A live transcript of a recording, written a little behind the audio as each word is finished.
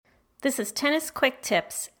This is Tennis Quick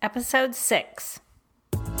Tips, Episode 6.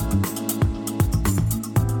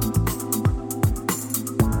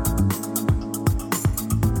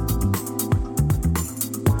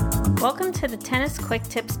 Welcome to the Tennis Quick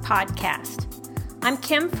Tips podcast. I'm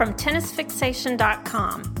Kim from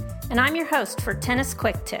TennisFixation.com, and I'm your host for Tennis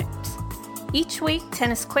Quick Tips. Each week,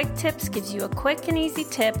 Tennis Quick Tips gives you a quick and easy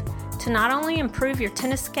tip to not only improve your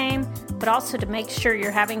tennis game, but also to make sure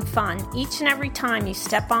you're having fun each and every time you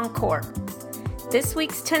step on court. This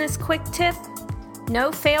week's Tennis Quick Tip: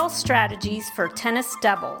 no-fail strategies for tennis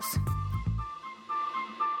doubles.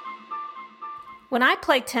 When I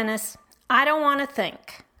play tennis, I don't want to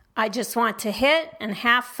think. I just want to hit and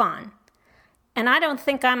have fun. And I don't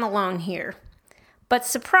think I'm alone here. But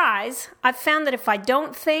surprise, I've found that if I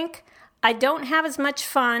don't think, I don't have as much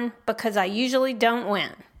fun because I usually don't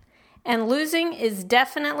win. And losing is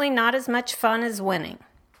definitely not as much fun as winning.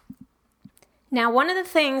 Now, one of the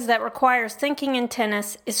things that requires thinking in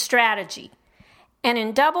tennis is strategy. And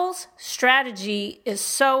in doubles, strategy is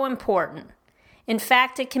so important. In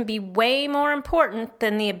fact, it can be way more important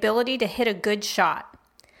than the ability to hit a good shot.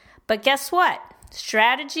 But guess what?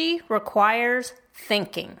 Strategy requires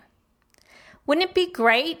thinking. Wouldn't it be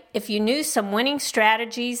great if you knew some winning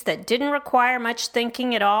strategies that didn't require much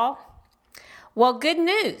thinking at all? Well, good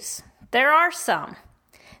news. There are some.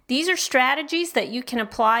 These are strategies that you can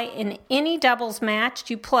apply in any doubles match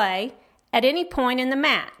you play at any point in the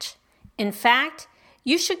match. In fact,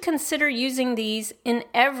 you should consider using these in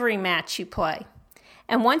every match you play.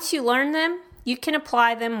 And once you learn them, you can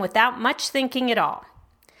apply them without much thinking at all.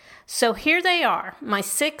 So here they are, my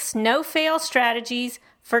 6 no-fail strategies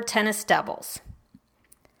for tennis doubles.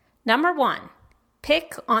 Number 1,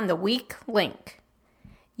 pick on the weak link.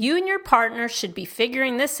 You and your partner should be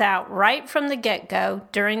figuring this out right from the get-go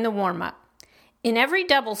during the warm-up. In every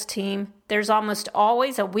doubles team, there's almost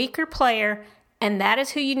always a weaker player, and that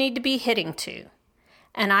is who you need to be hitting to.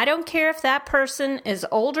 And I don't care if that person is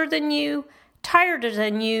older than you, tireder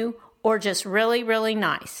than you, or just really, really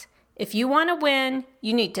nice. If you want to win,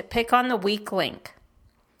 you need to pick on the weak link.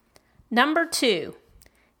 Number 2,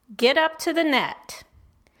 get up to the net.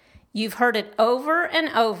 You've heard it over and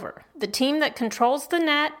over. The team that controls the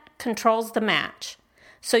net controls the match.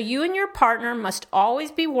 So you and your partner must always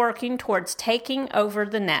be working towards taking over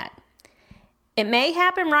the net. It may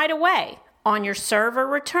happen right away on your serve or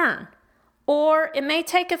return, or it may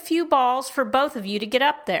take a few balls for both of you to get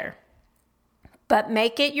up there. But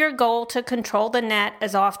make it your goal to control the net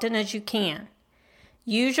as often as you can.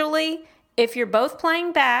 Usually, if you're both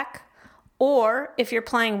playing back, or if you're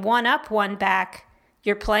playing one up, one back,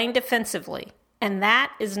 you're playing defensively, and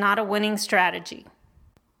that is not a winning strategy.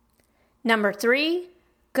 Number 3,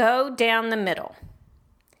 go down the middle.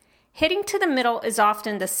 Hitting to the middle is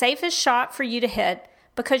often the safest shot for you to hit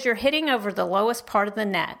because you're hitting over the lowest part of the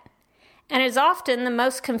net, and is often the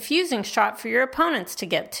most confusing shot for your opponents to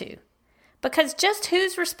get to, because just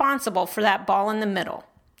who's responsible for that ball in the middle?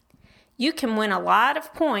 You can win a lot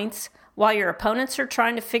of points while your opponents are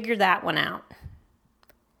trying to figure that one out.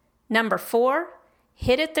 Number 4,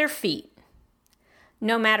 hit at their feet.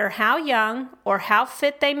 No matter how young or how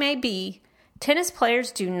fit they may be, tennis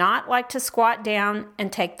players do not like to squat down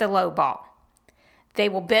and take the low ball. They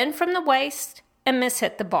will bend from the waist and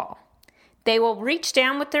mishit the ball. They will reach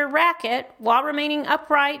down with their racket while remaining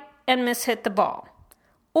upright and mishit the ball.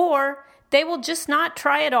 Or they will just not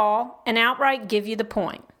try at all and outright give you the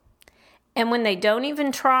point. And when they don't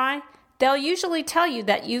even try, they'll usually tell you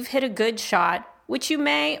that you've hit a good shot, which you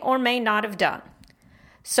may or may not have done.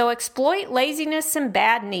 So exploit laziness and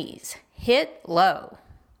bad knees. Hit low.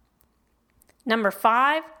 Number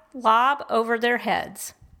 5, lob over their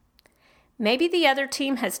heads. Maybe the other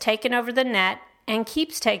team has taken over the net and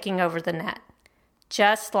keeps taking over the net.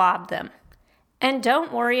 Just lob them. And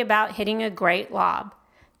don't worry about hitting a great lob.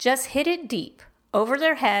 Just hit it deep, over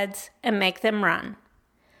their heads, and make them run.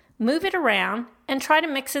 Move it around and try to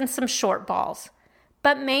mix in some short balls,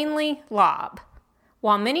 but mainly lob.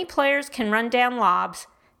 While many players can run down lobs,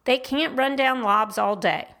 they can't run down lobs all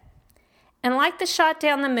day. And like the shot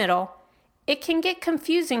down the middle, it can get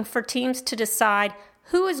confusing for teams to decide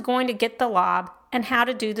who is going to get the lob and how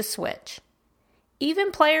to do the switch. Even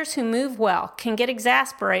players who move well can get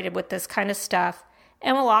exasperated with this kind of stuff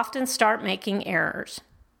and will often start making errors.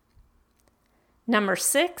 Number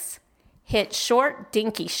 6, hit short,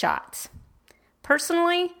 dinky shots.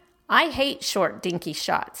 Personally, I hate short, dinky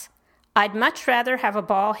shots. I'd much rather have a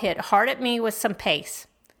ball hit hard at me with some pace.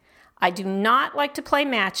 I do not like to play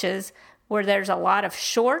matches where there's a lot of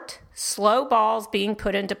short, slow balls being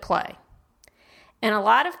put into play. And a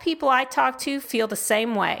lot of people I talk to feel the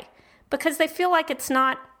same way because they feel like it's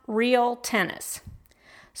not real tennis.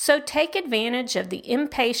 So take advantage of the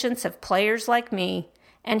impatience of players like me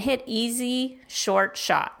and hit easy, short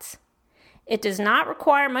shots. It does not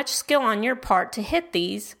require much skill on your part to hit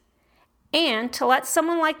these and to let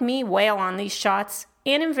someone like me wail on these shots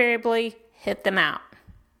and invariably hit them out.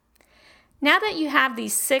 Now that you have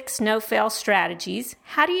these 6 no-fail strategies,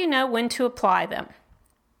 how do you know when to apply them?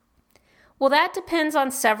 Well, that depends on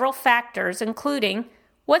several factors, including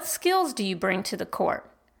what skills do you bring to the court?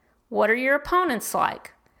 What are your opponents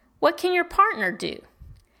like? What can your partner do?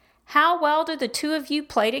 How well do the two of you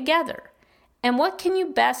play together? And what can you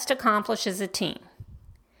best accomplish as a team?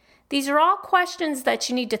 These are all questions that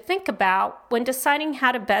you need to think about when deciding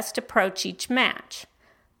how to best approach each match.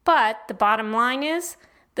 But the bottom line is,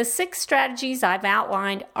 the 6 strategies I've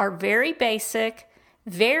outlined are very basic,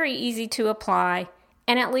 very easy to apply,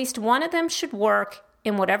 and at least one of them should work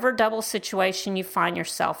in whatever double situation you find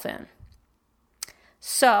yourself in.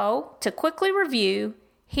 So, to quickly review,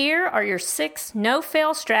 here are your 6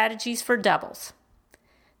 no-fail strategies for doubles.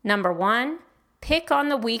 Number 1, pick on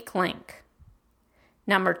the weak link.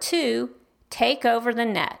 Number 2, take over the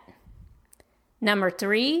net. Number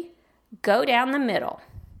 3, go down the middle.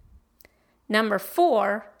 Number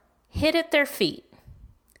 4, hit at their feet.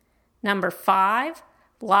 Number 5,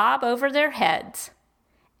 lob over their heads.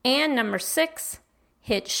 And number 6,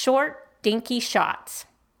 hit short, dinky shots.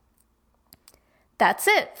 That's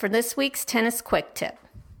it for this week's Tennis Quick Tip.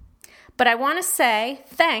 But I want to say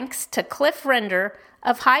thanks to Cliff Render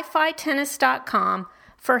of HiFiTennis.com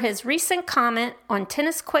for his recent comment on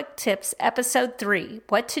Tennis Quick Tips Episode 3,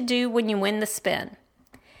 What to Do When You Win the Spin.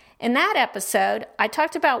 In that episode, I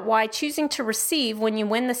talked about why choosing to receive when you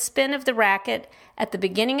win the spin of the racket at the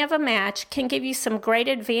beginning of a match can give you some great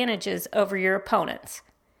advantages over your opponents.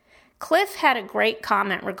 Cliff had a great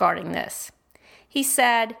comment regarding this. He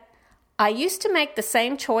said, I used to make the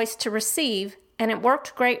same choice to receive, and it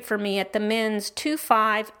worked great for me at the men's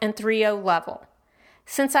 2-5 and 3-0 level.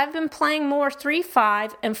 Since I've been playing more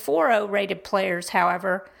 3-5 and 4-0 rated players,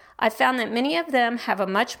 however, I found that many of them have a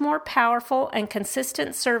much more powerful and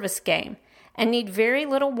consistent service game and need very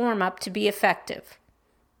little warm-up to be effective.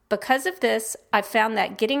 Because of this, I've found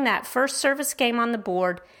that getting that first service game on the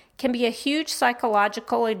board can be a huge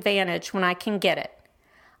psychological advantage when I can get it.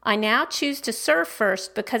 I now choose to serve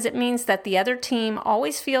first because it means that the other team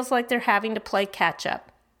always feels like they're having to play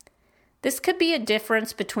catch-up. This could be a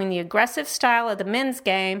difference between the aggressive style of the men's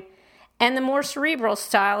game and the more cerebral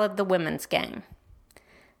style of the women's game.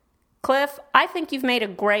 Cliff, I think you've made a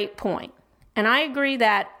great point, and I agree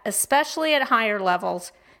that, especially at higher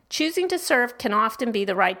levels, choosing to serve can often be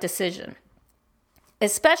the right decision,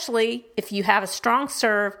 especially if you have a strong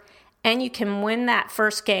serve and you can win that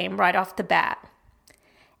first game right off the bat.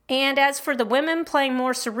 And as for the women playing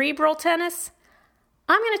more cerebral tennis,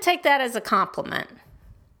 I'm going to take that as a compliment.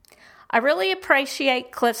 I really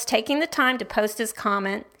appreciate Cliff's taking the time to post his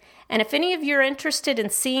comment, and if any of you are interested in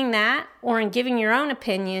seeing that or in giving your own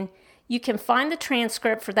opinion, you can find the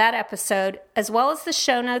transcript for that episode as well as the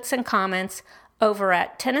show notes and comments over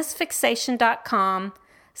at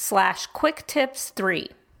tennisfixation.com/quicktips3.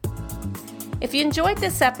 If you enjoyed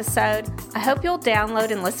this episode, I hope you'll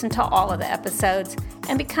download and listen to all of the episodes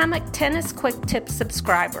and become a Tennis Quick Tips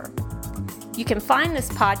subscriber. You can find this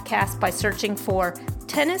podcast by searching for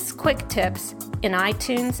Tennis Quick Tips in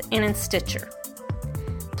iTunes and in Stitcher.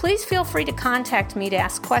 Please feel free to contact me to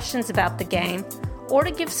ask questions about the game or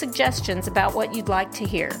to give suggestions about what you'd like to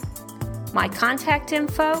hear. My contact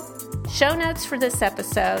info, show notes for this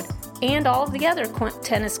episode, and all of the other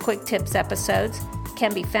Tennis Quick Tips episodes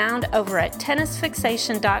can be found over at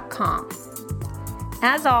tennisfixation.com.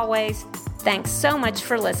 As always, thanks so much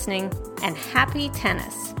for listening, and happy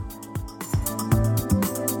tennis!